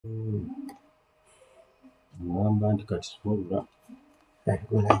bagamba nti kati wabula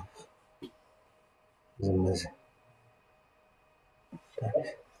zimaze.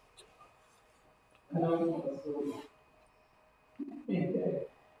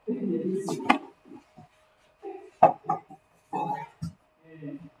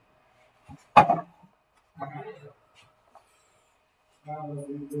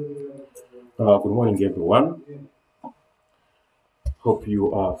 Good morning, everyone. Hope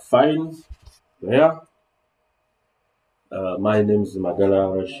you are fine there. My name is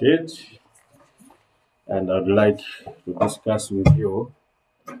Magala Rashid, and I'd like to discuss with you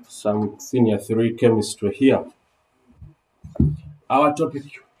some Senior 3 chemistry here. Our topic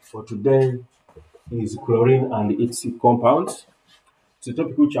for today is chlorine and its compounds. It's a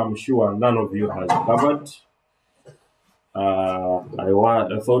topic which I'm sure none of you has covered.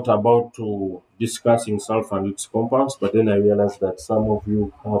 I thought about to discussing sulfur and its compounds, but then I realized that some of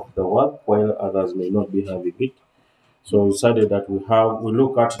you have the work while others may not be having it. So I decided that we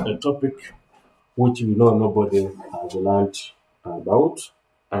look at a topic which we know nobody has learned about,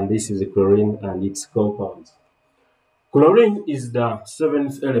 and this is chlorine and its compounds. Chlorine is the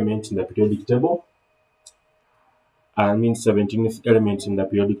 7th element in the periodic table. I mean 17th element in the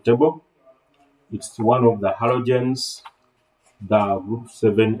periodic table. It's one of the halogens, the group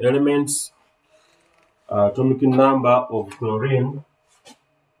 7 elements. Atomic number of chlorine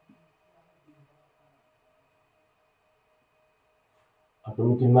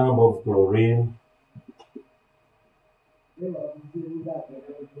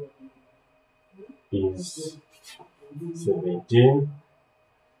is 17.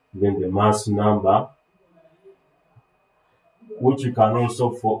 Then the mass number, which you can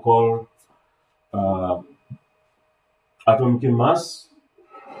also call atomic mass,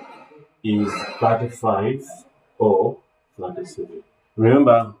 is 35 or 37.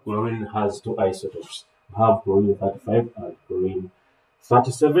 Remember, chlorine has 2 isotopes. We have chlorine 35 and chlorine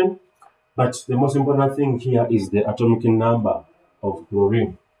 37. But the most important thing here is the atomic number of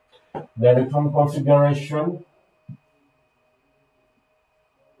chlorine. The electron configuration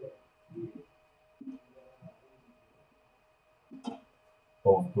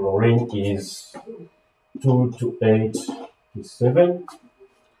of chlorine is 2 to 8 to 7.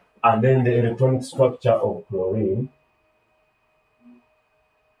 And then the electronic structure of chlorine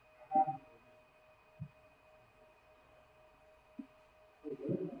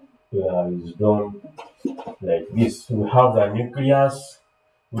is done like this. We have the nucleus,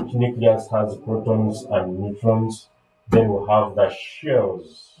 which nucleus has protons and neutrons. Then we have the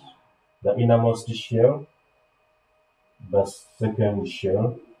shells, the innermost shell, the second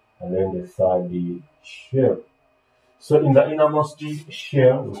shell, and then the third shell. So in the innermost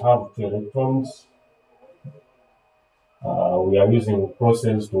shell, we have 2 electrons. We are using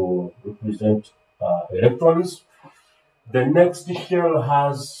crosses to represent electrons. The next shell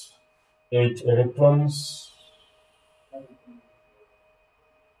has 8 electrons.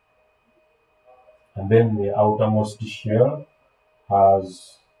 And then the outermost shell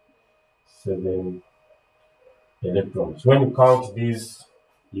has 7 electrons. When you count these,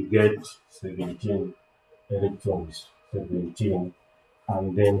 you get 17 electrons. 17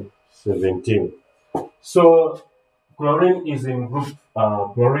 and then 17. So chlorine is in group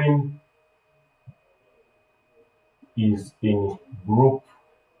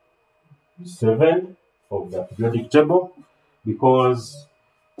 7 of the periodic table because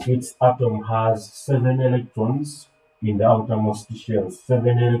its atom has 7 electrons in the outermost shell.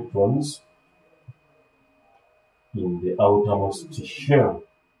 7 electrons in the outermost shell.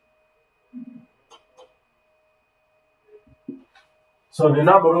 So the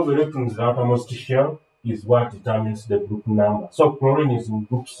number of electrons in the outermost shell is what determines the group number. So chlorine is in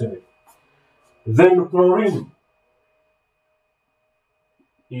group 7. Then chlorine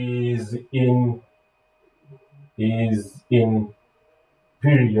is in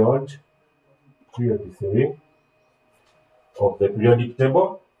period 3 of the periodic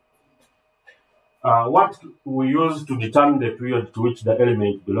table. What we use to determine the period to which the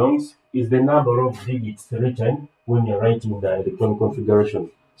element belongs is the number of digits written when you're writing the electron configuration.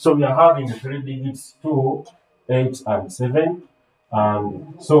 So we are having 3 digits, 2, 8, and 7.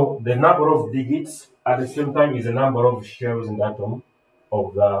 So the number of digits at the same time is the number of shells in the atom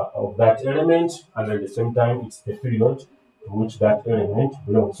of that element, and at the same time it's the period to which that element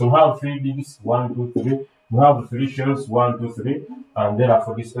belongs. So we have 3 digits, 1, 2, 3. We have 3 shells, 1, 2, 3, and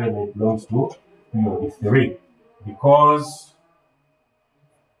therefore this element belongs to period 3 because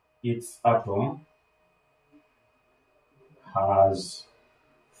its atom has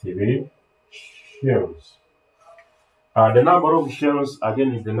 3 shells. The number of shells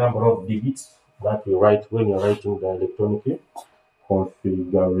again is the number of digits that we write when you're writing the electronic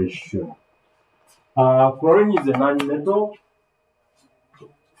configuration. Chlorine is a non-metal.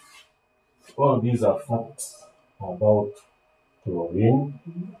 All these are facts about chlorine.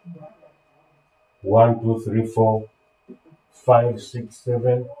 1, 2, 3, 4, 5, 6,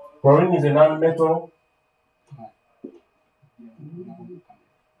 7. Chlorine is a non-metal.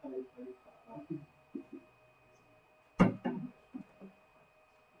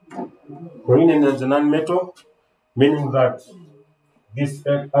 Chlorine is a non-metal, meaning that this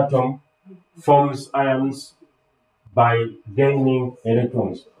atom forms ions by gaining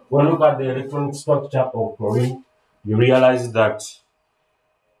electrons. When you look at the electron structure of chlorine, you realize that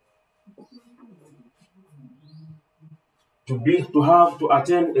to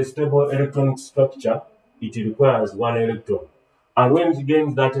attain a stable electron structure, it requires one electron. And when it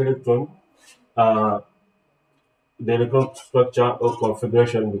gains that electron, uh, the electron structure or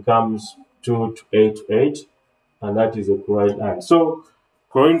configuration becomes 2 to 8 to 8, and that is a chloride ion. So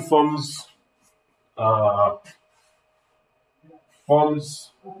chlorine uh,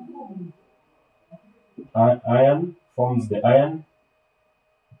 forms forms the ion,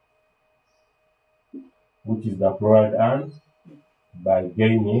 which is the chloride ion, by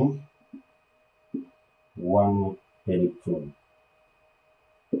gaining one electron.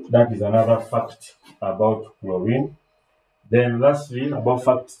 That is another fact about chlorine. Then lastly, about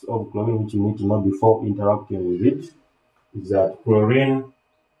facts of chlorine which you need to know before interacting with it, is that chlorine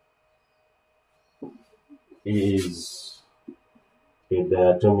is a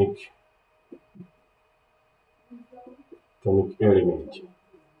diatomic element.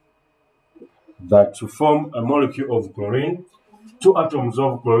 That to form a molecule of chlorine, two atoms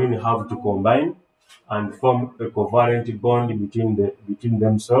of chlorine have to combine and form a covalent bond between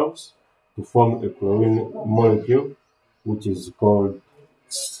themselves to form a chlorine molecule, which is called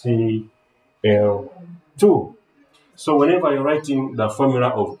Cl2. So whenever you're writing the formula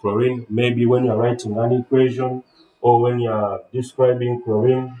of chlorine, maybe when you're writing an equation or when you're describing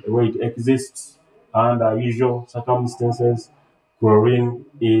chlorine, the way it exists under usual circumstances, chlorine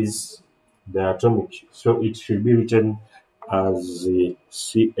is diatomic. So it should be written as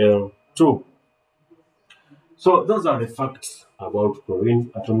Cl2. So those are the facts about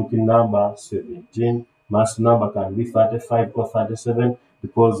chlorine. Atomic number 17. Mass number can be 35 or 37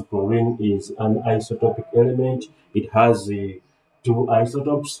 because chlorine is an isotopic element. It has two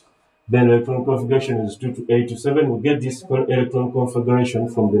isotopes. Then electron configuration is 2 to 8 to 7. We get this electron configuration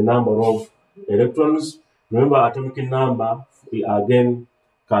from the number of electrons. Remember, atomic number again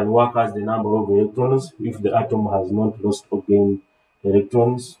can work as the number of electrons if the atom has not lost or gained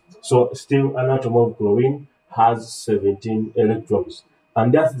electrons. So still an atom of chlorine has 17 electrons.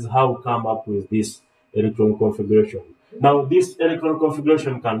 And that is how we come up with this electron configuration. Now, this electron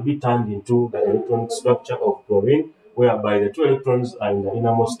configuration can be turned into the electron structure of chlorine, whereby the 2 electrons are in the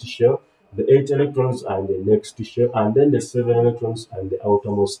innermost shell, the 8 electrons are in the next shell, and then the 7 electrons are in the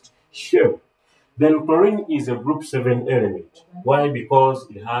outermost shell. Then chlorine is a group 7 element. Why? Because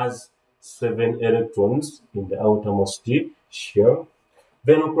it has 7 electrons in the outermost shell.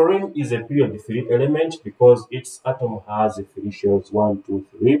 Then chlorine is a period 3 element because its atom has 3 shells, 1, 2,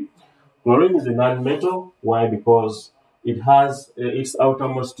 3. Chlorine is a non-metal. Why? Because it has its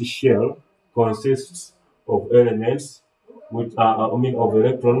outermost shell consists of elements with of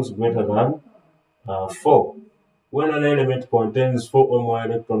electrons greater than 4. When an element contains 4 or more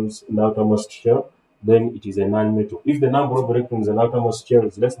electrons in the outermost shell, then it is a non-metal. If the number of electrons in the outermost shell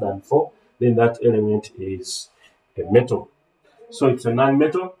is less than 4, then that element is a metal. So it's a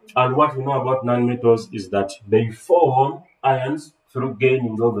non-metal, and what we know about non-metals is that they form ions through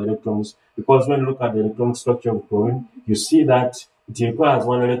gaining of electrons. Because when you look at the electron structure of chlorine, you see that it requires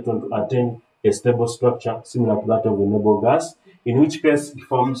one electron to attain a stable structure similar to that of a noble gas, in which case it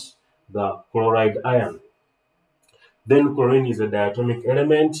forms the chloride ion. Then chlorine is a diatomic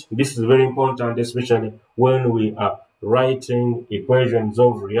element. This is very important, especially when we are writing equations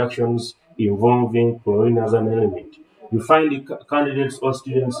of reactions involving chlorine as an element. You find the candidates or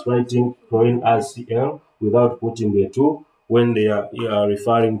students writing chlorine as Cl without putting a 2 when they are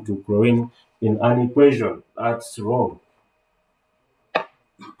referring to chlorine in an equation. That's wrong.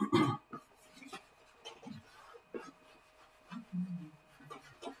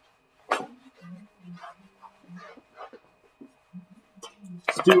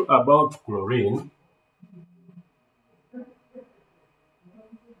 Still about chlorine,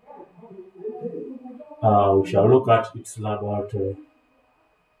 we shall look at its laboratory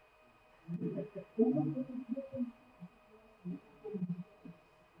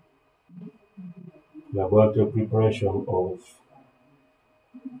preparation of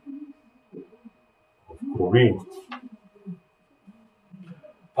chlorine.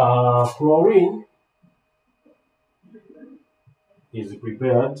 Chlorine is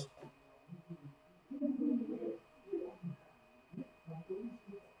prepared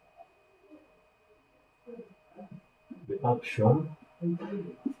the action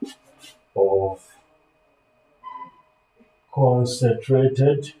of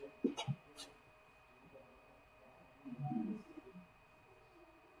concentrated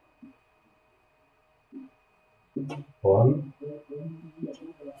one.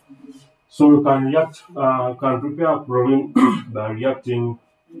 So you can prepare chlorine by reacting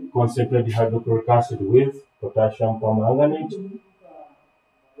concentrated hydrochloric acid with potassium permanganate.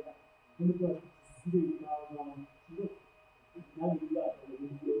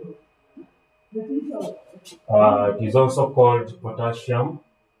 It is also called potassium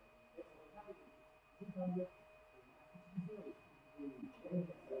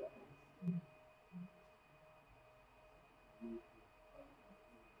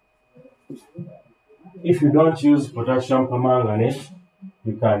if you don't use potassium permanganate,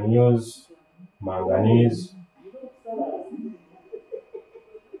 you can use manganese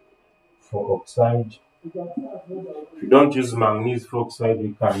for oxide. If you don't use manganese for oxide,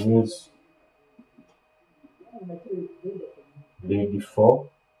 you can use lead 4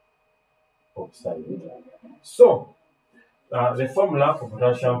 oxide. So the formula for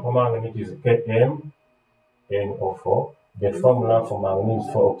potassium permanganate is KMnO4. The formula for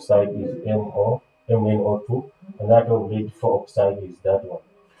manganese 4 oxide is MnO2, and that of lead 4 oxide is that one.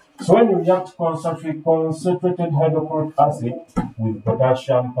 So when you react concentrated hydrochloric acid with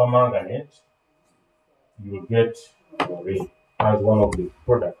potassium permanganate, you will get chlorine as one of the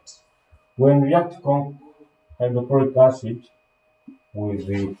products. When you react hydrochloric acid with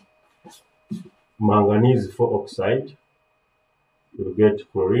the manganese 4 oxide, you will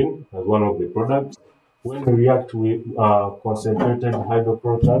get chlorine as one of the products. When you react with concentrated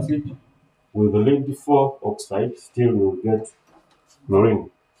hydrochloric acid with lead 4 oxide, still you will get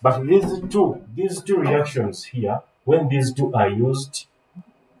chlorine. But these two reactions here, when these two are used,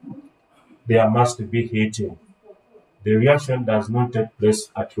 there must be heating. The reaction does not take place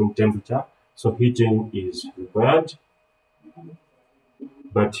at room temperature, so heating is required.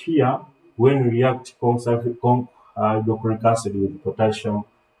 But here, when we react hydrochloric acid with potassium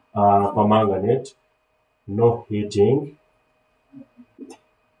permanganate, no heating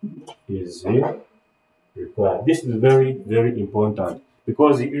is required. This is very, very important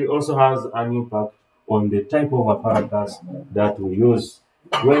because it also has an impact on the type of apparatus that we use.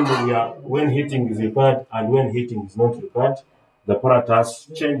 When heating is required and when heating is not required, the apparatus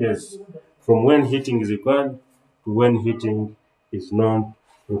changes from when heating is required to when heating is not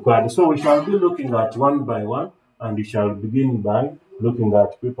required. So we shall be looking at one by one, and we shall begin by looking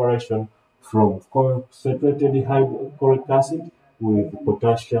at preparation from concentrated hydrochloric acid with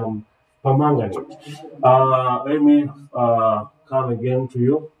potassium permanganate. Let me come again to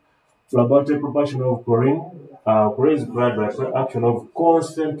you about the proportion of chlorine. Chlorine is required by the action of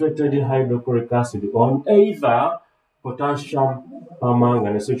concentrated hydrochloric acid on either potassium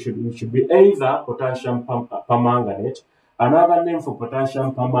permanganate. So it should be either potassium permanganate. Another name for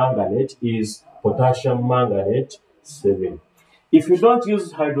potassium permanganate is potassium manganate 7. If you don't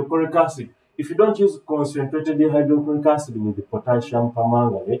use hydrochloric acid, if you don't use concentrated hydrochloric acid with the potassium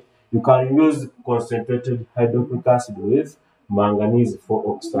permanganate, you can use concentrated hydrochloric acid with manganese 4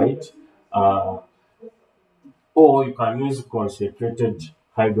 oxide, or you can use concentrated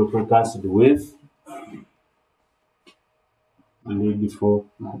hydrochloric acid with lead 4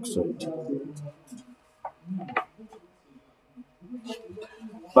 oxide.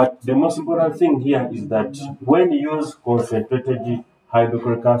 But the most important thing here is that when you use concentrated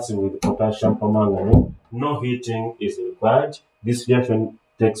hydrochloric acid with potassium permanganate, no heating is required. This reaction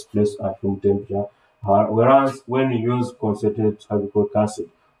takes place at room temperature. Whereas when you use concentrated hydrochloric acid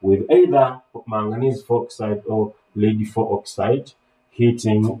with either manganese 4 oxide or lead 4 oxide,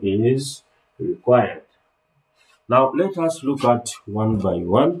 heating is required. Now let us look at one by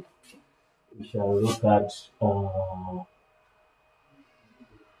one. We shall look at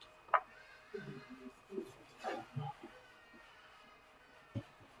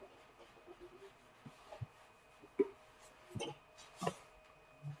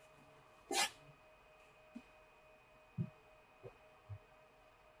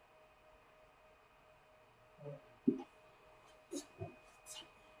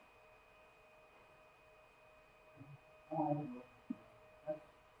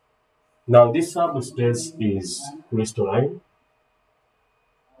now this substance is crystalline.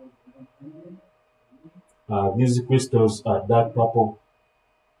 These crystals are dark purple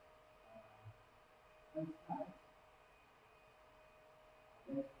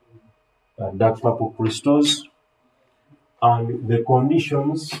dark purple crystals, and the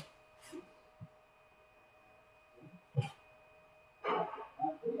conditions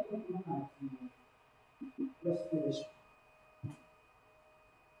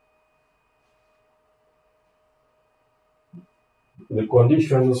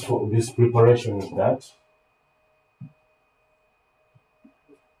for this preparation is that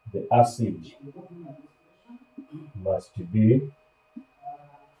the acid must be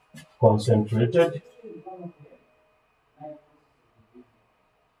concentrated,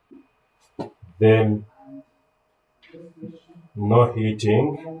 then no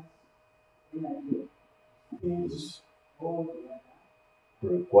heating is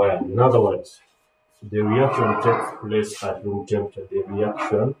required. In other words, the reaction takes place at room temperature. The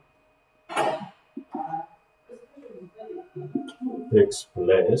reaction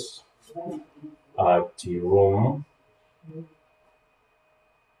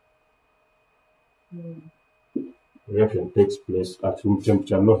takes place at room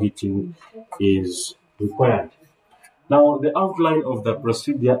temperature. No heating is required. Now, the outline of the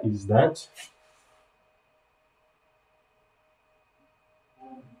procedure is that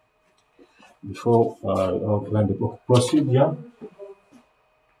before I outline the procedure,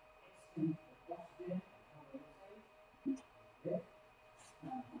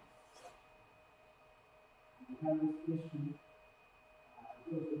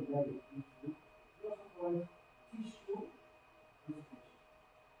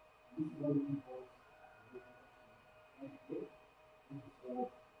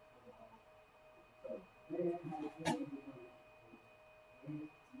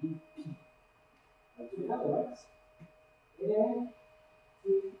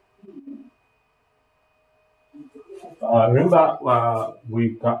 remember,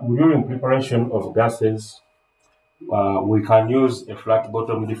 during preparation of gases, we can use a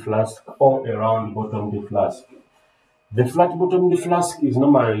flat-bottomed flask or a round-bottomed flask. The flat-bottomed flask is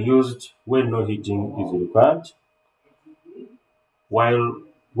normally used when no heating is required, while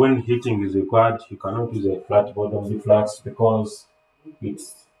when heating is required, you cannot use a flat-bottomed flask because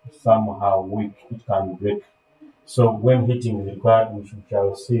it's somehow weak, it can break. So when heating is required, we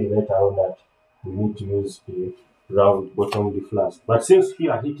shall see later on that we need to use a round-bottomed flask. But since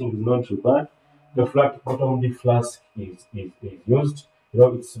here heating is not required, the flat-bottomed flask is used.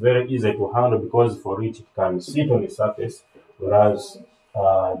 It's very easy to handle because for it can sit on the surface, whereas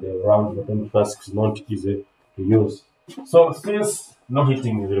the round-bottomed flask is not easy to use. So since no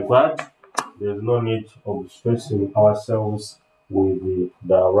heating is required, there's no need of stressing ourselves with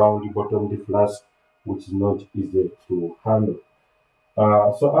the round-bottomed flask, which is not easy to handle.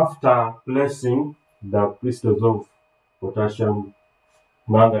 So after placing the crystals of potassium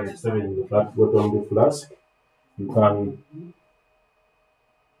manganate 7 in the flat-bottomed flask, you can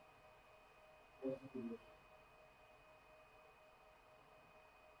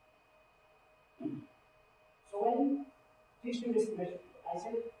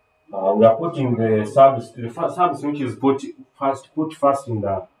we are putting the substance which is put first in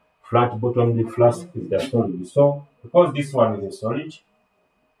the flat-bottomed flask is the solid. So because this one is a solid,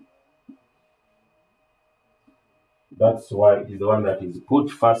 that's why it is the one that is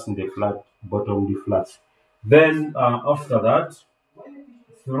put first in the flat-bottomed flask. Then after that,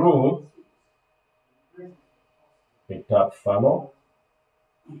 through a tap funnel,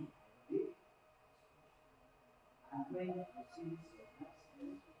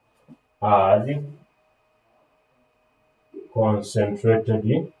 add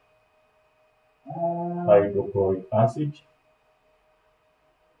concentrated hydrochloric acid,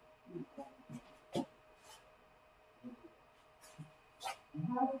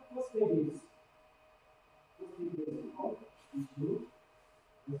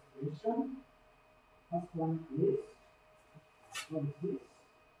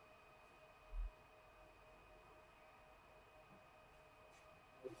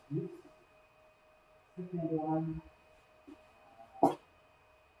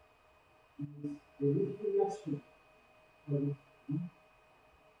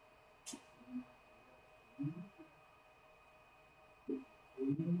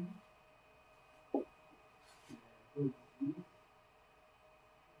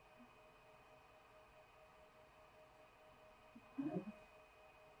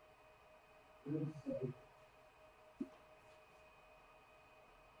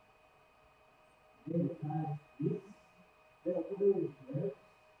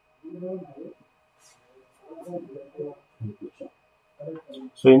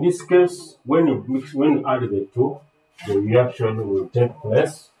 So in this case, when you add the two, the reaction will take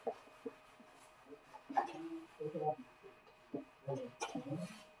place.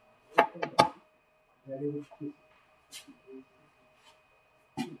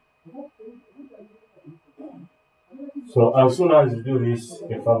 So as soon as you do this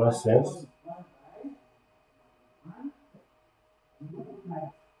effervescence,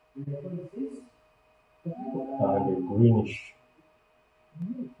 the greenish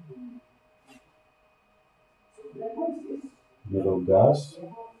yellow gas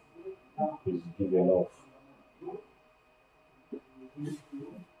is given off.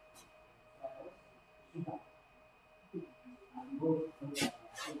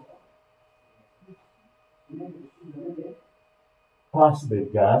 Pass the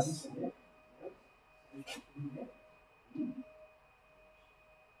gas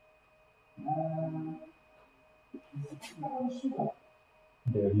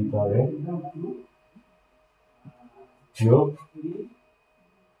delivery tube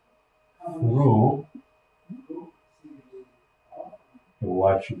through the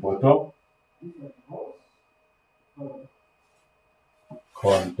wash bottle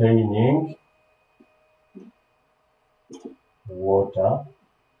containing water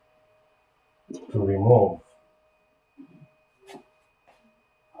to remove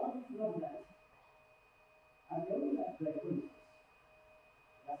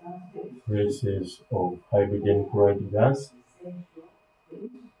traces of hydrogen chloride gas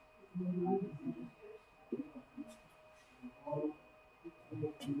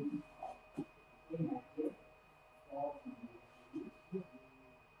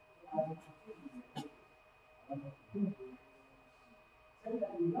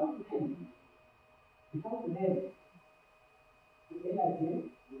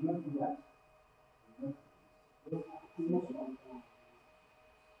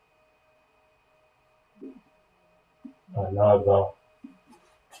another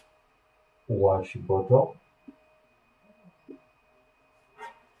wash bottle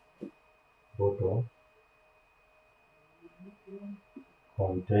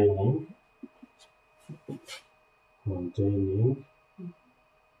containing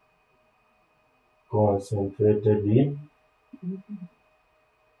concentrated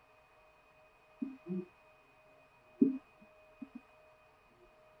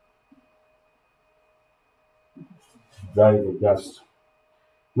dry the gas.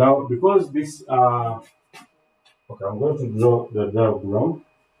 Now, because this okay, I'm going to draw the diagram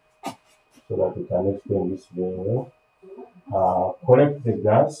so that we can explain this very well. Collect the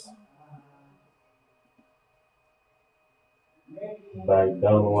gas by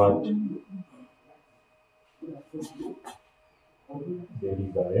downward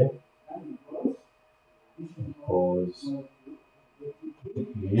delivery because it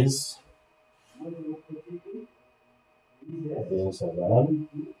is denser than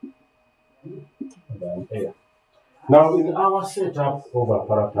air. Now, in our setup of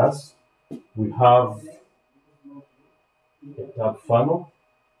apparatus, we have a tap funnel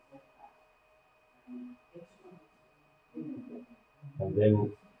and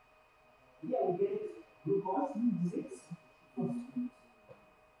then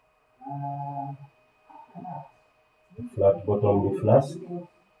flat bottom flask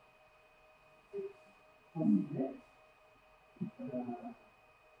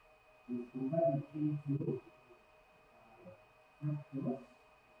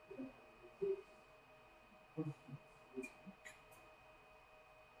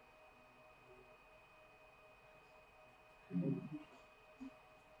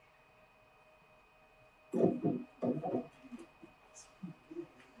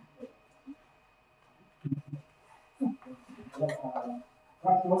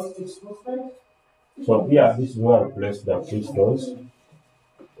so here this is where I place the crystals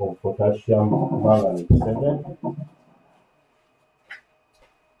of potassium manganate 7.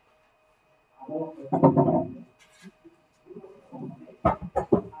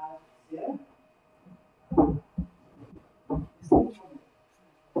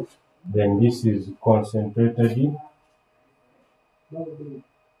 Then this is concentrated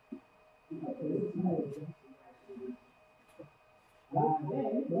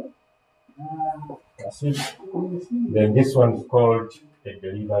acid. Then this one is called a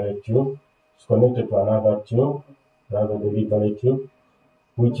delivery tube. It's connected to another tube, another delivery tube,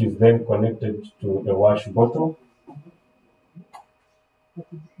 which is then connected to a wash bottle.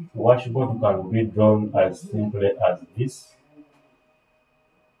 The wash bottle can be drawn as simply as this.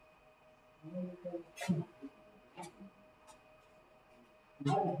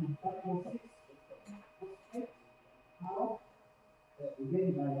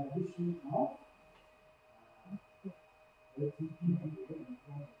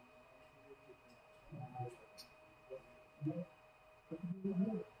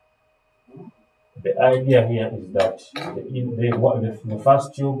 The idea here is that the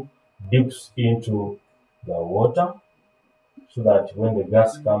first tube dips into the water so that when the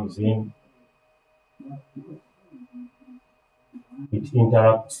gas comes in, it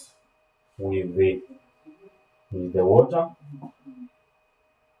interacts with the water.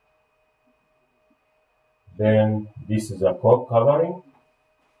 Then this is a cork covering.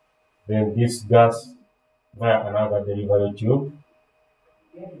 Then this gas via another delivery tube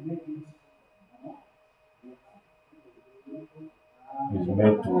is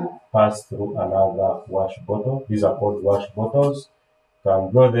made to pass through another wash bottle. These are called wash bottles. You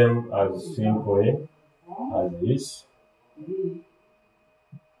can draw them as simply as this.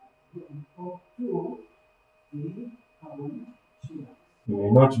 You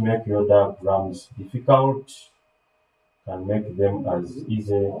may not make your diagrams difficult, you can make them as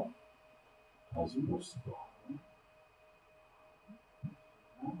easy as possible.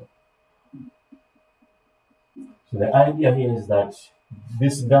 So the idea here is that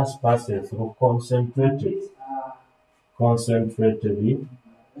this gas passes through concentrated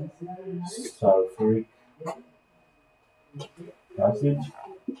sulfuric acid,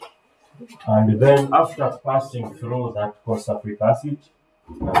 and then after passing through that sulfuric acid,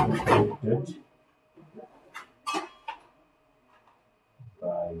 affected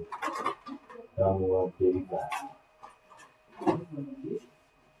by downward derivative.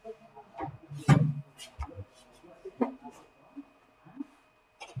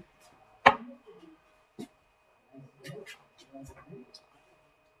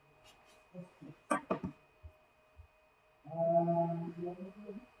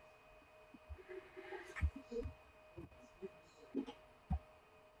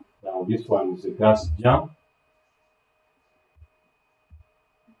 Now this one is a gas jar.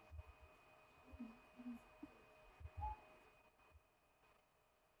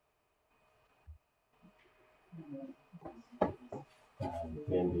 And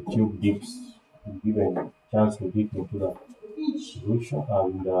then the tube dips, given a chance to dip into the solution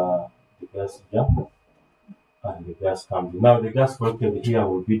and the gas jar, and the gas comes in. Now the gas collected here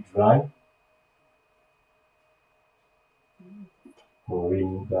will be dry.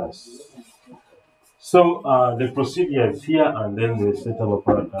 Chlorine gas. So the procedure is here, and then the setup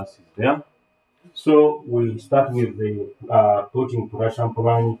apparatus is there. So we start with the putting potassium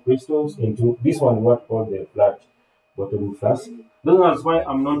permanganate crystals into this one, what called the flat bottom flask. That's why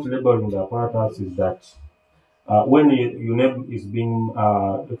I'm not labeling the apparatus, is that when UNEB is being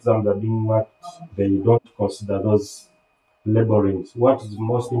exams are being marked, they don't consider those labelings. What is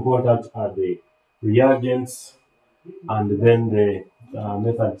most important are the reagents, and then the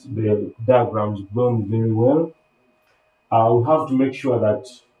methods, the diagrams drawn very well. We have to make sure that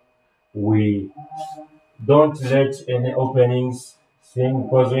we don't let any openings seen,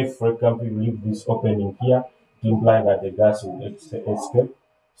 because if, for example, you leave this opening here, it implies that the gas will escape.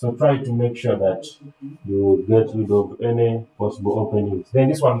 So try to make sure that you get rid of any possible openings. Then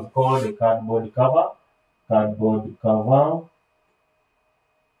this one is called the cardboard cover. Cardboard cover,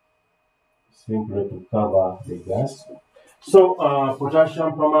 simply to cover the gas. So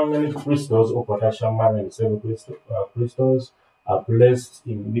potassium permanganate crystals or potassium manganate crystals are placed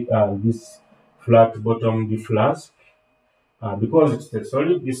in this flat bottom flask. Because it's a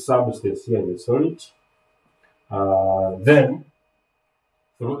solid, this substance here is a solid. Then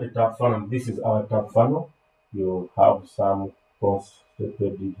through a tap funnel, this is our tap funnel, you have some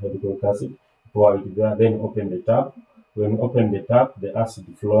concentrated hydrochloric acid, pour it there, then open the tap. When you open the tap, the acid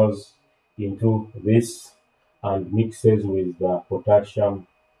flows into this and mixes with the potassium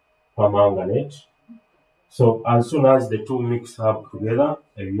permanganate. So as soon as the two mix up together,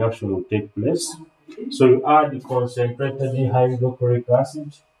 a reaction will take place. So you add the concentrated hydrochloric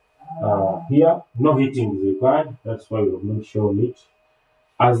acid here. No heating is required, that's why we have not shown it.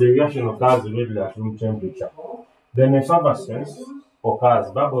 As the reaction occurs readily at room temperature, then effervescence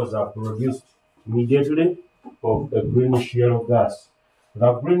occurs. Bubbles are produced immediately of a greenish yellow gas.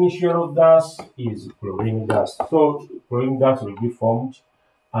 The greenish yellow gas is chlorine gas. So chlorine gas will be formed,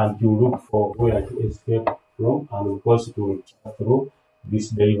 and you look for where to escape from, and of course it will pass through this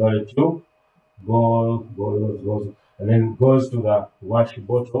delivery tube, goes, and then goes to the wash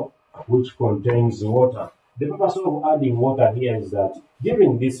bottle, which contains water. The purpose of adding water here is that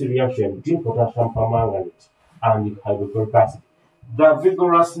during this reaction between potassium permanganate and hydrochloric acid, the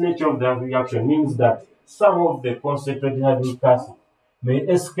vigorous nature of the reaction means that some of the concentrated hydrochloric acid may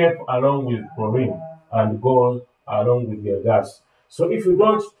escape along with chlorine and go along with the gas. So if you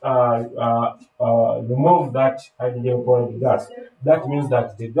don't remove that hydrogen chloride gas, that means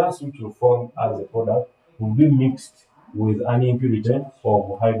that the gas which will form as a product will be mixed with an impurity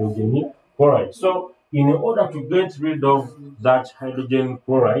of hydrogen chloride. So in order to get rid of that hydrogen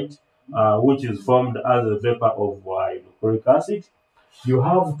chloride, which is formed as a vapor of hydrochloric acid, you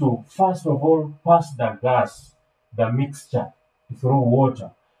have to first of all pass the gas, the mixture, through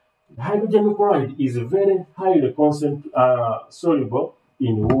water. Hydrogen chloride is very highly soluble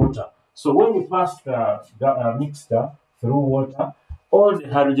in water. So when you pass the mixture through water, all the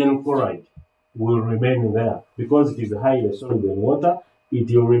hydrogen chloride will remain there because it is highly soluble in water. It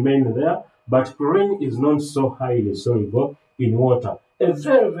will remain there, but chlorine is not so highly soluble in water. A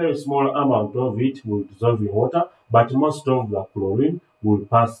very, very small amount of it will dissolve in water, but most of the chlorine will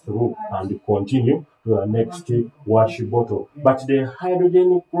pass through and continue to the next wash bottle. But the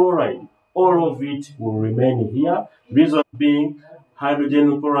hydrogen chloride, all of it will remain here. Reason being,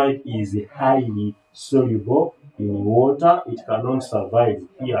 hydrogen chloride is highly soluble in water. It cannot survive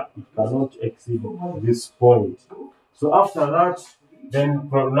here. It cannot exceed this point. So after that, then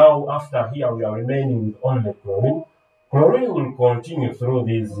now after here we are remaining with only chlorine. Chlorine will continue through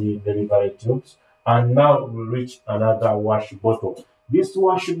these delivery tubes and now will reach another wash bottle. This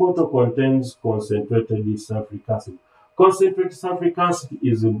wash bottle contains concentrated sulfuric acid. Concentrated sulfuric acid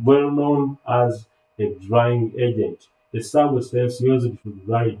is well known as a drying agent, a substance used to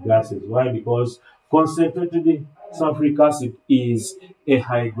dry gases. Why? Because concentrated sulfuric acid is a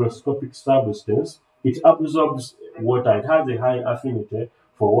hygroscopic substance. It absorbs water. It has a high affinity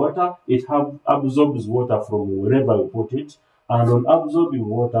for water. It absorbs water from wherever you put it. And on absorbing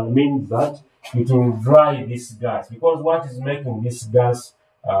water means that it will dry this gas, because what is making this gas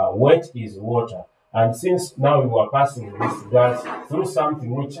wet is water. And since now you are passing this gas through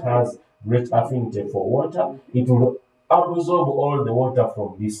something which has great affinity for water, it will absorb all the water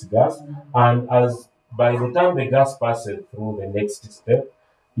from this gas, and as by the time the gas passes through the next step,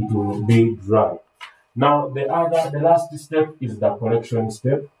 it will be dry. Now the last step is the collection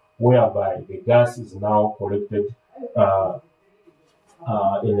step, whereby the gas is now collected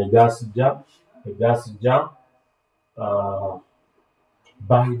in a gas jar,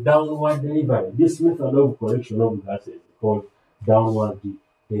 by downward delivery. This method of collection of gases is called downward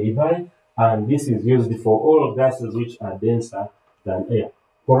delivery, and this is used for all gases which are denser than air.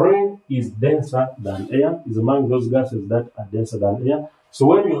 Chlorine is denser than air, is among those gases that are denser than air. So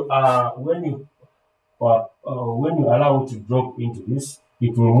when you allow it to drop into this,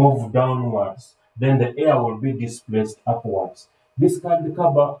 it will move downwards. Then the air will be displaced upwards. This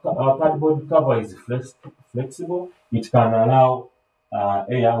cardboard cover is flexible. It can allow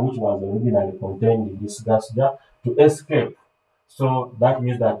air, which was originally contained in this gas jar, to escape. So that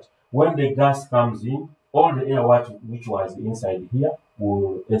means that when the gas comes in, all the air which was inside here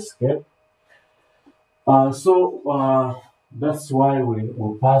will escape. That's why we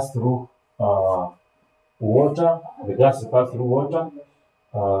pass through water. The gas pass through water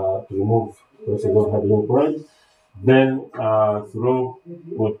to remove traces of hydrogen chloride. Then through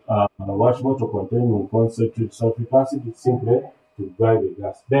wash bottle containing concentrated sulfuric acid, simply to dry the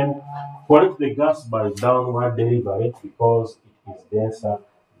gas. Then collect the gas by downward delivery because it is denser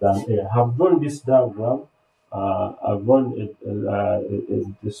than air. I have drawn this diagram. I've drawn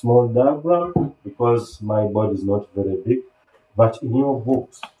a small diagram because my board is not very big. But in your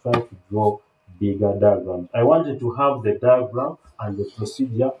books, try to draw bigger diagrams. I wanted to have the diagram and the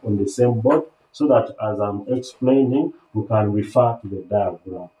procedure on the same board so that as I'm explaining, we can refer to the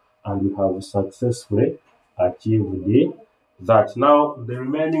diagram, and we have successfully achieved that. Now, the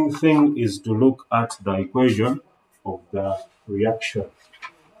remaining thing is to look at the equation of the reaction.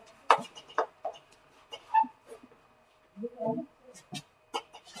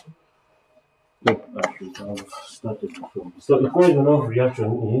 So the equation of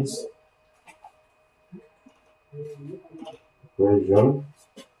reaction is equation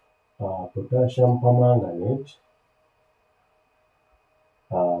potassium permanganate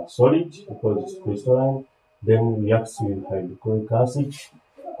solid because it's crystalline, then reacts with hydrochloric acid.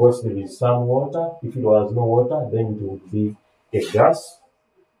 Of course, there is some water. If it was no water, then it would be a gas.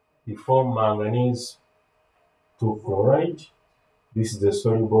 We form manganese 2 chloride. This is the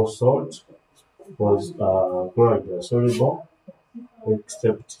soluble salt because chloride is soluble,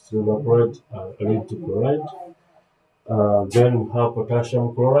 except silver chloride lead to chloride. Then we have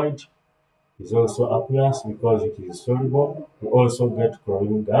potassium chloride. It also appears because it is soluble. We also get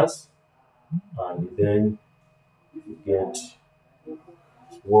chlorine gas, and then you get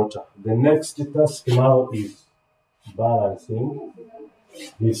water. The next task now is balancing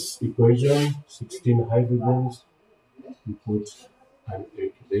this equation. 16 hydrogens. You put an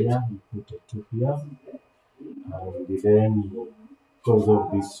 8 there, you put a 2 here, and then because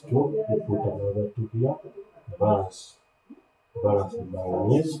of these 2, you put another 2 here. Balance the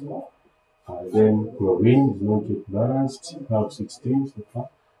manganese. Then chlorine is not yet balanced, have 16 so far.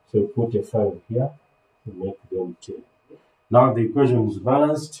 So you put a 5 here to make them 10. Now the equation is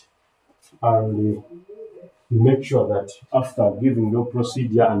balanced, and you make sure that after giving your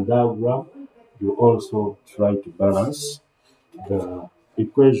procedure and diagram, you also try to balance the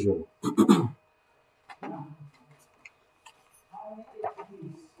equation.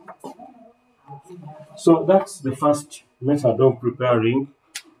 So that's the first method of preparing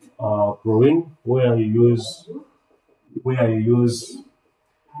chlorine, where you use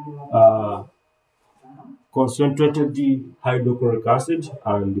uh, concentrated hydrochloric acid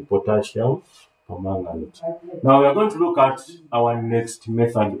and potassium permanganate. Now we are going to look at our next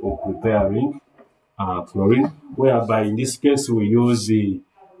method of preparing chlorine, whereby in this case we use the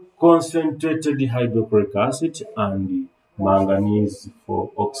concentrated hydrochloric acid and manganese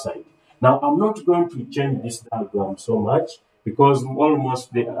for oxide. Now I'm not going to change this diagram so much because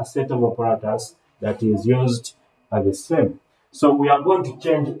almost the set of apparatus that is used are the same. So we are going to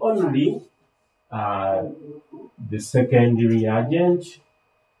change only the second reagent.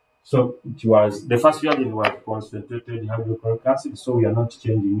 So it was the first reagent was concentrated hydrochloric acid, so we are not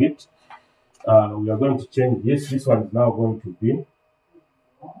changing it. We are going to change this. This one is now going to be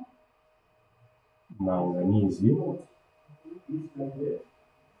manganese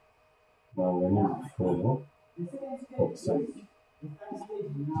for oxide.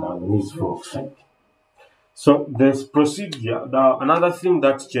 Manganese for oxide. So this procedure, another thing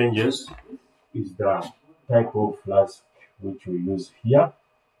that changes is the type of flask which we use here.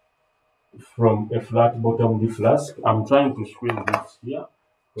 From a flat bottomed flask, I'm trying to squeeze this here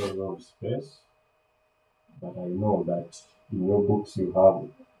because of space, but I know that in your books you have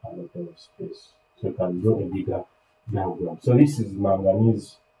a lot of space, so you can draw a bigger diagram. So this is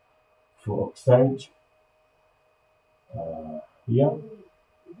manganese for oxide here.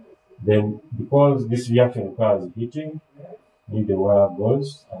 Then because this reaction requires heating, need the wire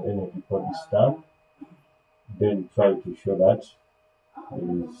goes, and then if you put this down, then try to show that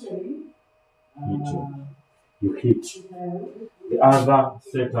there is heating. You heat. The other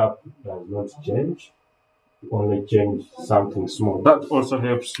setup does not change. You only change something small. That also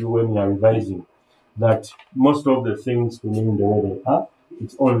helps you when you are revising. That most of the things remain the way they are.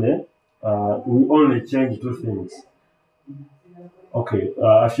 It's only we only change two things. Okay,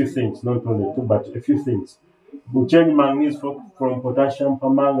 a few things, not only two, but a few things. We change manganese from potassium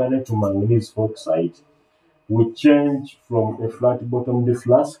permanganate to manganese oxide. We change from a flat-bottomed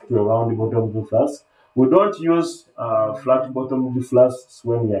flask to a round-bottomed flask. We don't use flat-bottomed flasks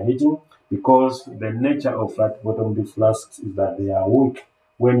when we are heating because the nature of flat-bottomed flasks is that they are weak.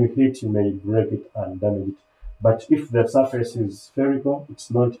 When you heat, you may break it and damage it. But if the surface is spherical, it's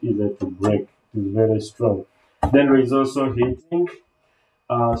not easy to break. It is very strong. Then there is also heating.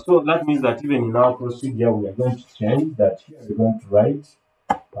 So that means that even in our procedure, we are going to change that. Here we're going to write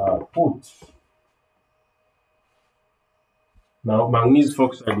put. Now, manganese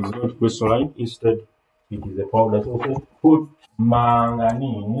oxide is not crystalline. Instead, it is a powder. So put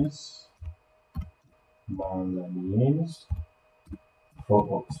manganese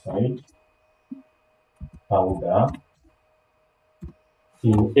for oxide powder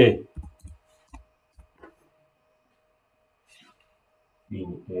in a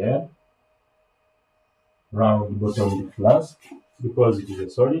round bottomed flask because it is a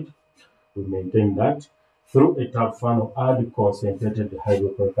solid. We maintain that. Through a tap funnel, add concentrated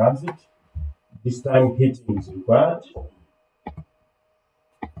hydrochloric acid. This time heating is required.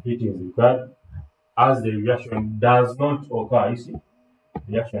 Heating is required as the reaction does not occur. You see, the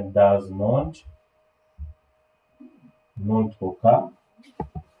reaction does not occur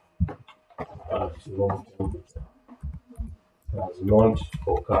at room temperature. Does not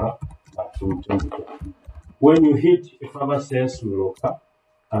occur at room temperature. When you heat, a further sense will occur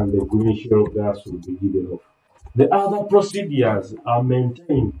and the greenish yellow gas will be given off. The other procedures are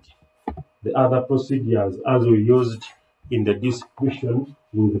maintained. The other procedures, as we used in the discussion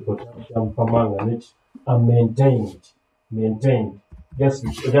with the potassium permanganate, are maintained. Just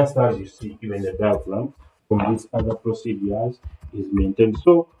as you see even the diagram from these other procedures is maintained.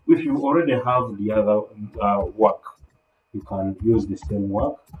 So if you already have the other work, you can use the same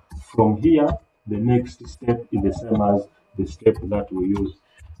work. From here, the next step is the same as the step that we use.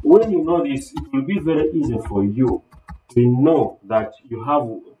 When you know this, it will be very easy for you to know that you have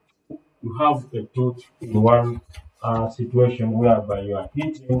a tooth in one situation whereby you are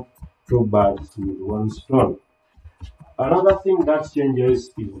hitting two birds with one stone. Another thing that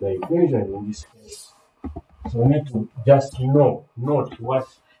changes is the equation in this case. So we need to just note what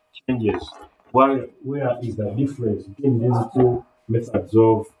changes. Where is the difference between these two methods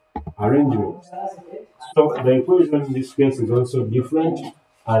of arrangement. So the equation in this case is also different,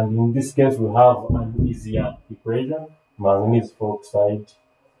 and in this case we have an easier equation: manganese oxide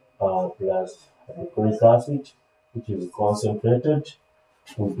plus hydrochloric acid, which is concentrated.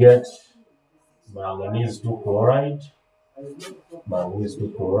 We get manganese 2 chloride,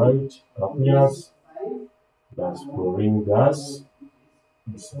 aqueous plus chlorine gas,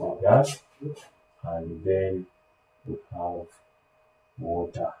 this is the gas, and then we have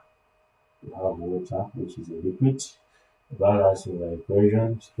water. We have water, which is a liquid. Balancing the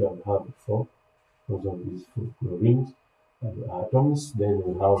equation, here we have 4 because of these 4 chlorines and the atoms. Then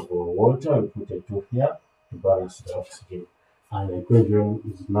we have water, we put a 2 here to balance the oxygen. And the equation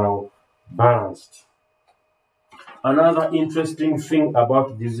is now balanced. Another interesting thing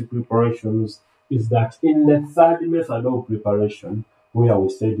about these preparations is that in the third method of preparation, where we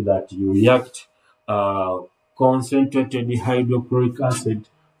said that you react concentrated hydrochloric acid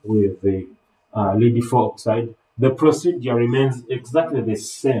with the lead oxide, the procedure remains exactly the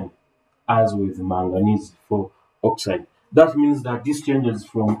same as with manganese oxide. That means that this changes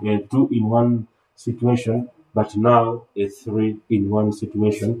from a 2-in-1 situation, but now a 3-in-1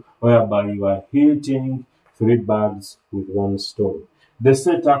 situation, whereby you are heating 3 birds with 1 stone. The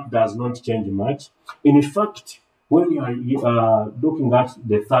setup does not change much. In fact, when you are looking at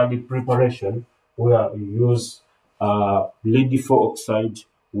the third preparation, where you use lead oxide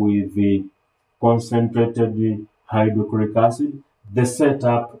with the concentrated hydrochloric acid, the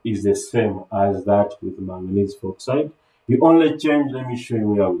setup is the same as that with manganese oxide. You only change, let me show you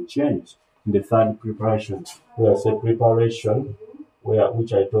where we change. In the third preparation, where I said preparation,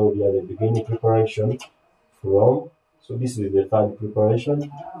 which I told you at the beginning, preparation from, so this is the third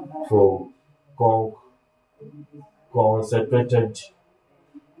preparation, from concentrated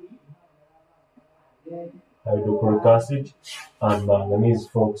hydrochloric acid and manganese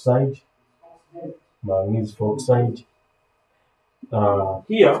oxide.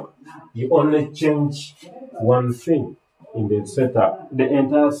 Here, you only change one thing in the setup. The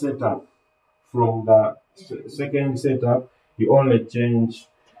entire setup from the second setup, you only change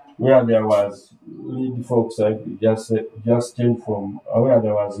where there was lead oxide, just change from where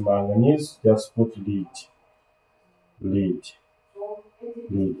there was manganese, just put lead. The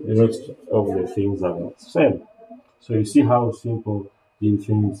rest of the things are the same. So you see how simple these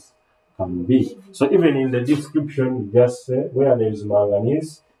things can be. So even in the description, just say where there is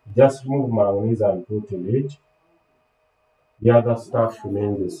manganese, just remove manganese and put lead. The other stuff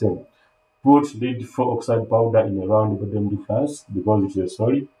remains the same. Put lead oxide powder in a round bottom flask because it is a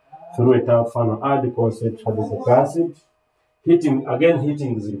solid. Through a tap funnel, add the concentrated hydrochloric acid. Heating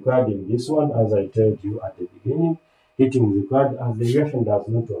is required in this one, as I told you at the beginning. Heating is required as the reaction does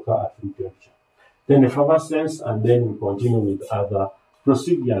not occur at room temperature. Then effervescence, and then we continue with other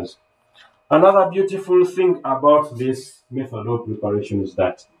procedures. Another beautiful thing about this method of preparation is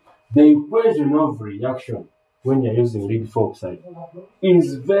that the equation of reaction when you're using lead oxide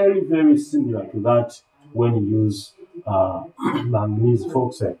is very, very similar to that when you use manganese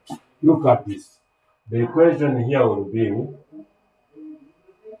oxide. Look at this. The equation here will be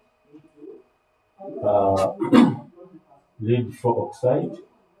lead oxide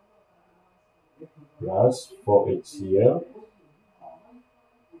plus 4HCl.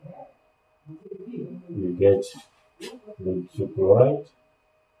 You get lead chloride.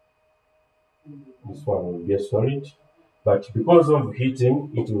 This one will be solid, but because of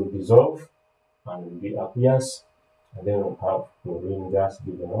heating, it will dissolve and will be aqueous, and then we'll have chlorine gas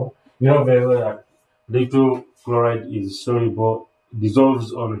given out. You know very well that lead chloride is soluble,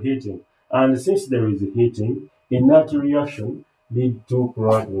 dissolves on heating, and since there is heating, in that reaction, lead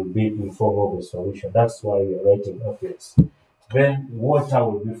chloride will be in form of a solution. That's why we are writing aqueous. Then water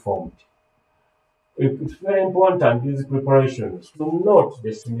will be formed. It's very important in these preparations to note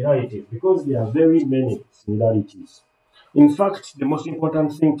the similarities because there are very many similarities. In fact, the most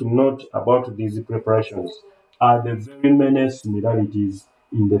important thing to note about these preparations are the very many similarities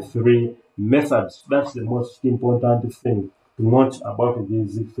in the 3 methods. That's the most important thing to note about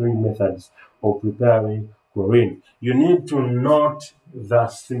these 3 methods of preparing chlorine. You need to note the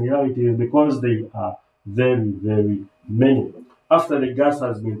similarities because they are very, very many. After the gas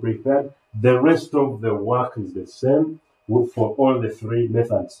has been prepared, the rest of the work is the same for all the 3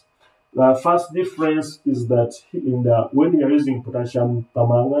 methods. The first difference is that when you're using potassium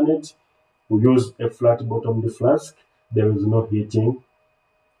permanganate, we use a flat-bottomed flask. There is no heating.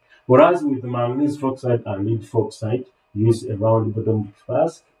 Whereas with manganese oxide and lead oxide, you use a round-bottomed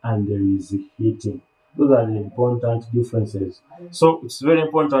flask and there is heating. Those are the important differences. So it's very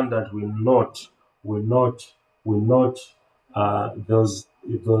important that we note those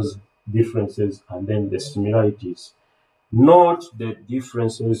differences and then the similarities. Note the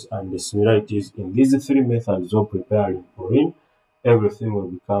differences and the similarities in these three methods of preparing chlorine. Everything will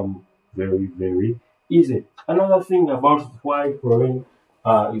become very, very easy. Another thing about why chlorine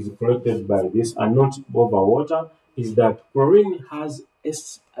is collected by this and not over water is that chlorine has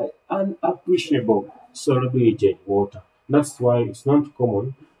an appreciable solubility in water. That's why it's not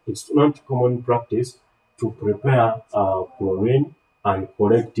common. It's not common practice to prepare chlorine and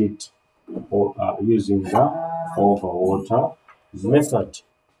collect it or using the over water method.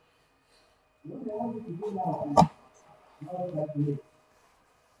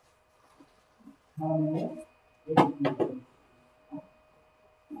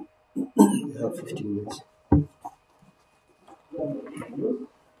 We have 15 minutes.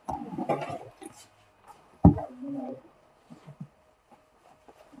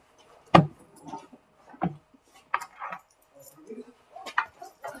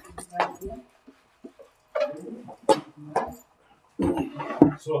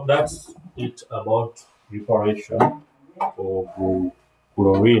 So that's it about preparation of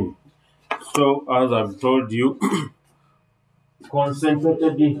chlorine. So as I've told you,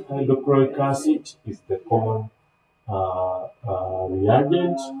 concentrated hydrochloric acid is the common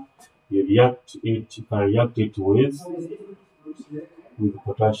reagent. You can react it with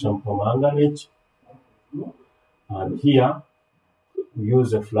potassium permanganate, and here we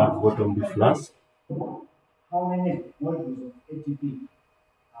use a flat bottomed flask. How many molecules of ATP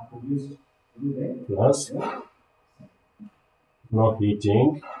are produced flask? No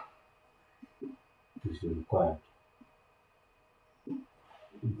heating is required.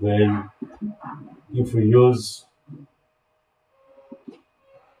 Then, if we use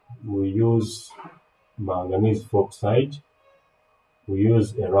manganese oxide, we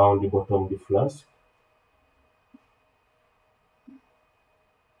use a round bottomed flask.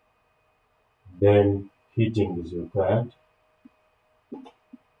 Then heating is required.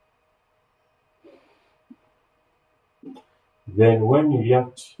 Then when you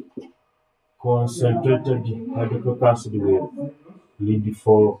react concentrated hydrochloric acid with lead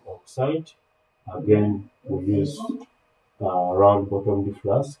 4 oxide, again we use round bottomed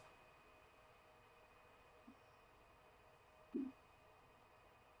flask.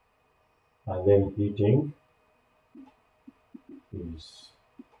 And then heating is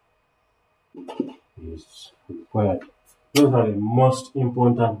required. Those are the most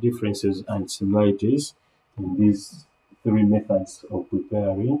important differences and similarities in these three methods of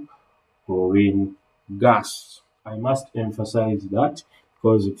preparing chlorine gas. I must emphasize that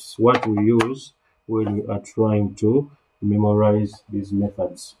because it's what we use when we are trying to memorize these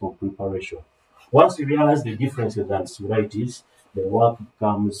methods of preparation. Once you realize the differences and similarities, the work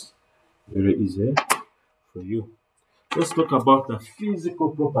becomes very easy for you. Let's talk about the physical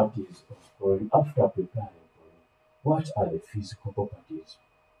properties of chlorine after preparing chlorine. What are the physical properties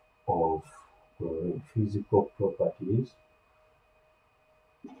of chlorine? Physical properties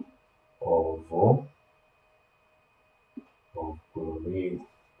of chlorine.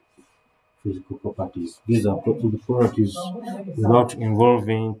 Physical properties. These are properties without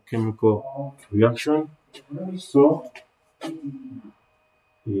involving chemical reaction. So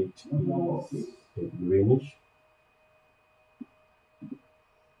it is a greenish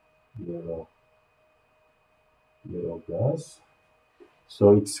yellow gas.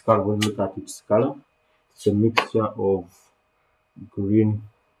 So its color, when you look at its color, it's a mixture of green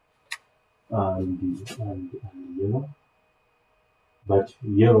and yellow, but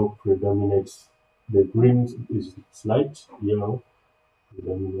yellow predominates. The green is slight, yellow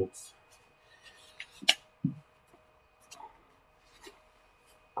predominates.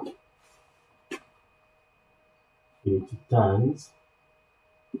 It turns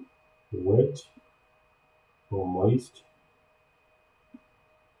wet or moist,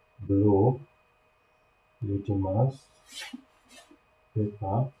 blue, litmus,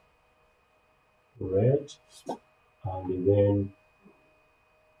 paper, red, and then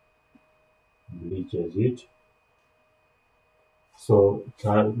bleaches it. So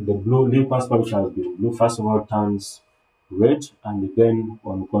the blue litmus paper has been blue. First of all, turns red, and then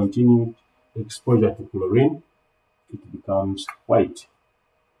on continued exposure to chlorine, it becomes white.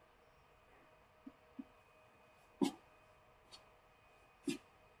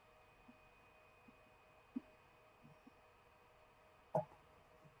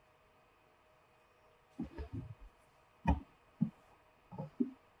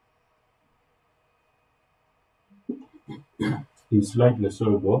 Is slightly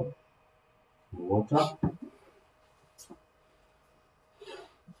soluble in water.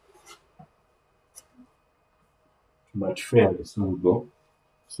 but fairly soluble.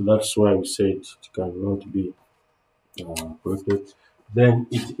 So that's why we say it cannot be perfect. Then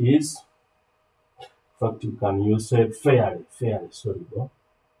it is, in fact, you can use it fairly soluble.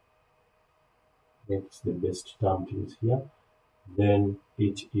 That's the best term to use here. Then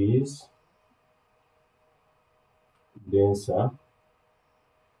it is denser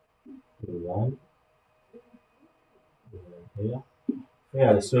than air.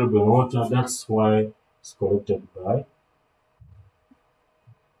 Fairly soluble in water. That's why it's collected by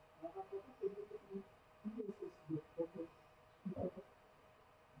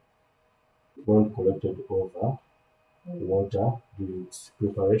collected over water during its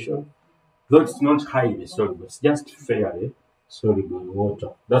preparation. Though it's not highly soluble, it's just fairly soluble in water.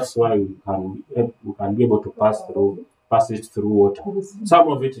 That's why we can be able to pass it through water. Some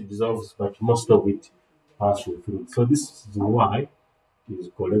of it dissolves, but most of it passes through. So this is why it is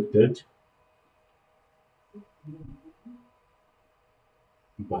collected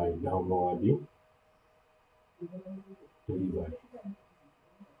by downward delivery.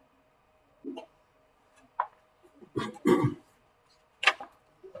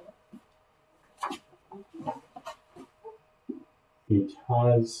 It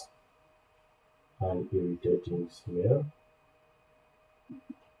has an irritating smell.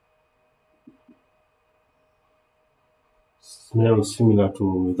 Smell similar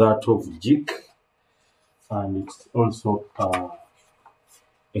to that of jik, and it's also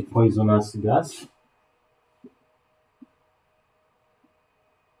a poisonous gas.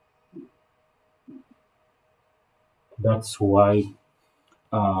 That's why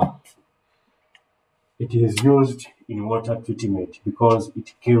it is used in water treatment, because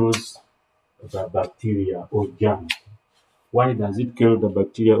it kills the bacteria or germs. Why does it kill the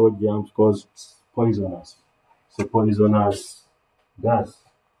bacteria or germs? Because it's poisonous. It's a poisonous gas.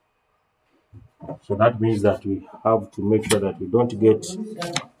 So that means that we have to make sure that we don't get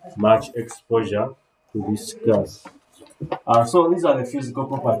much exposure to this gas. So these are the physical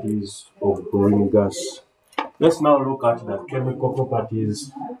properties of chlorine gas. Let's now look at the chemical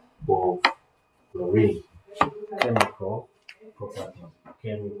properties of chlorine. Chemical properties.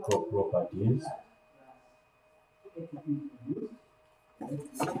 Chemical properties.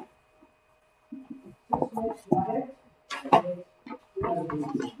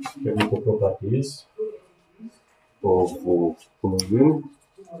 Chemical properties of chlorine.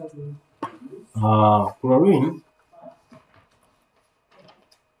 Chlorine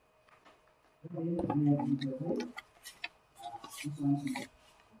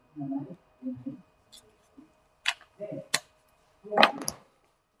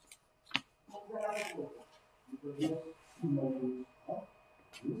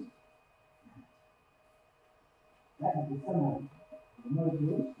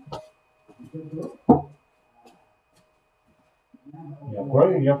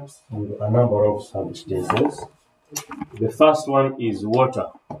chlorine reacts with a number of substances. The first one is water.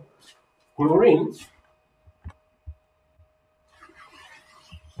 Chlorine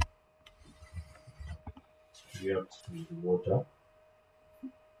reacts with water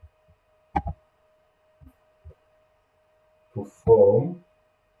to form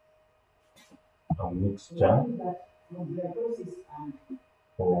a mixture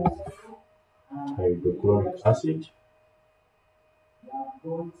of hydrochloric acid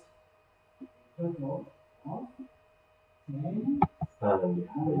and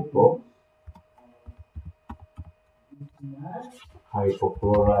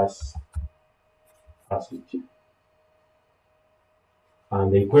hypochlorous acid.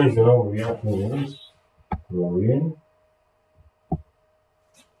 And the equation of reaction is chlorine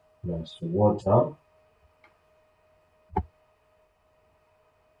plus water.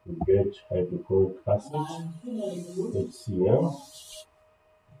 We get hydrochloric acid, HCl,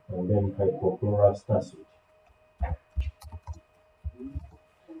 and then hypochlorous acid.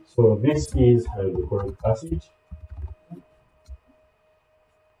 So this is hydrochloric acid.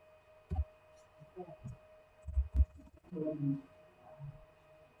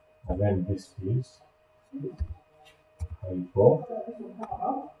 And then this is hypochlorous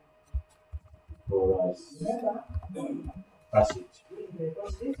acid.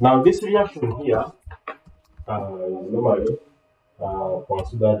 Now this reaction here is normally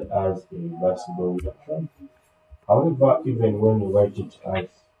considered as a reversible reaction. However, even when you write it as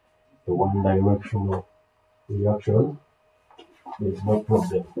a one-directional reaction, there is no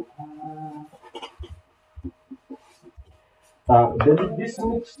problem. This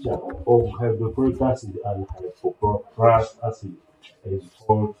mixture of hydrochloric acid and hypochlorous acid is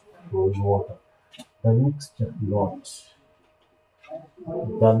called chlorine water. The mixture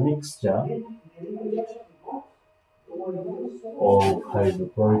of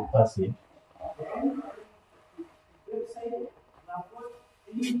hydrochloric acid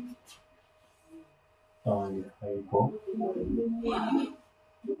and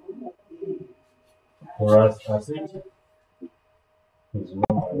hypochlorous acid is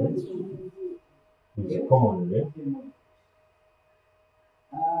commonly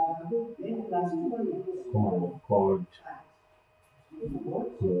called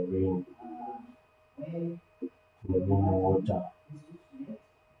chlorine water.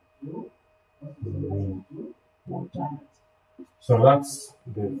 Chlorine water. So that's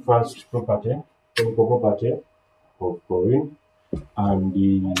the first property, chemical property of chlorine, and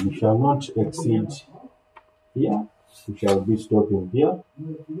we shall not exceed here. We shall be stopping here,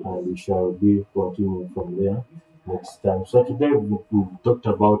 and we shall be continuing from there next time. So today we've talked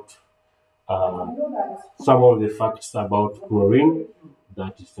about uh, some of the facts about chlorine.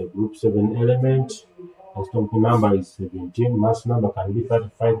 That is a group 7 element. Atomic number is 17. Mass number can be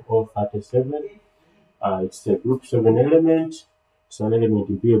 35 or 37. It's a group 7 element. It's an element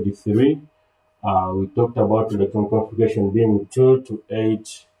in period 3. We talked about electron configuration being 2 to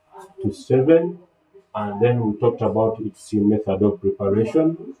 8 to 7. And then we talked about its method of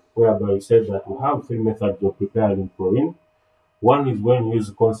preparation, whereby we said that we have 3 methods of preparing chlorine. One is when you use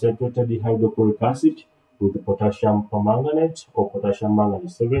concentrated hydrochloric acid with potassium permanganate or potassium manganate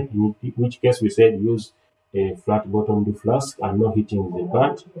 7, in which case we said use a flat bottomed flask and no heating is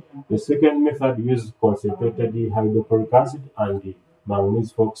required. The second method uses concentrated hydrochloric acid and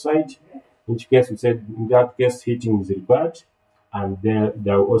manganese oxide, in which case we said in that case heating is required, and then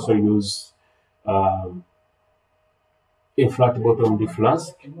they will also use a flat bottomed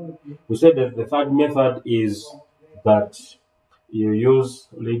flask. We said that the third method is that you use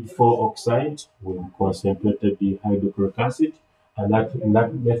lead 4 oxide with concentrated hydrochloric acid, and that in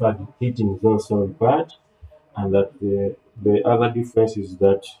that method heating is also required, and that the other difference is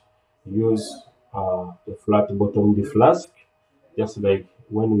that use a flat bottomed flask, just like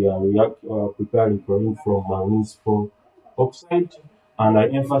when we are preparing chlorine from manganese 4 oxide. And I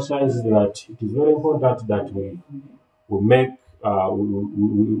emphasize that it is very important that we make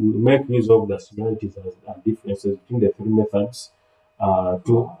we make use of the similarities and differences between the 3 methods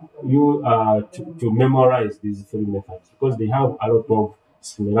to memorize these 3 methods, because they have a lot of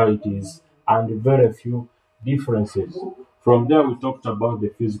similarities and very few differences. From there, we talked about the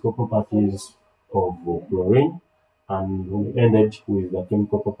physical properties of chlorine, and we ended with the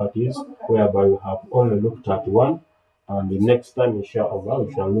chemical properties, whereby we have only looked at one. And the next time, inshallah,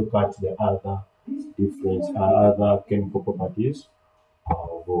 we shall look at the other difference other chemical properties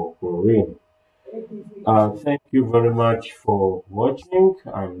of chlorine. Thank you very much for watching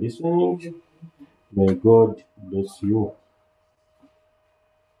and listening. May God bless you.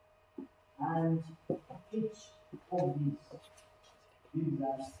 And each of these gives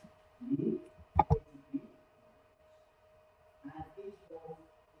us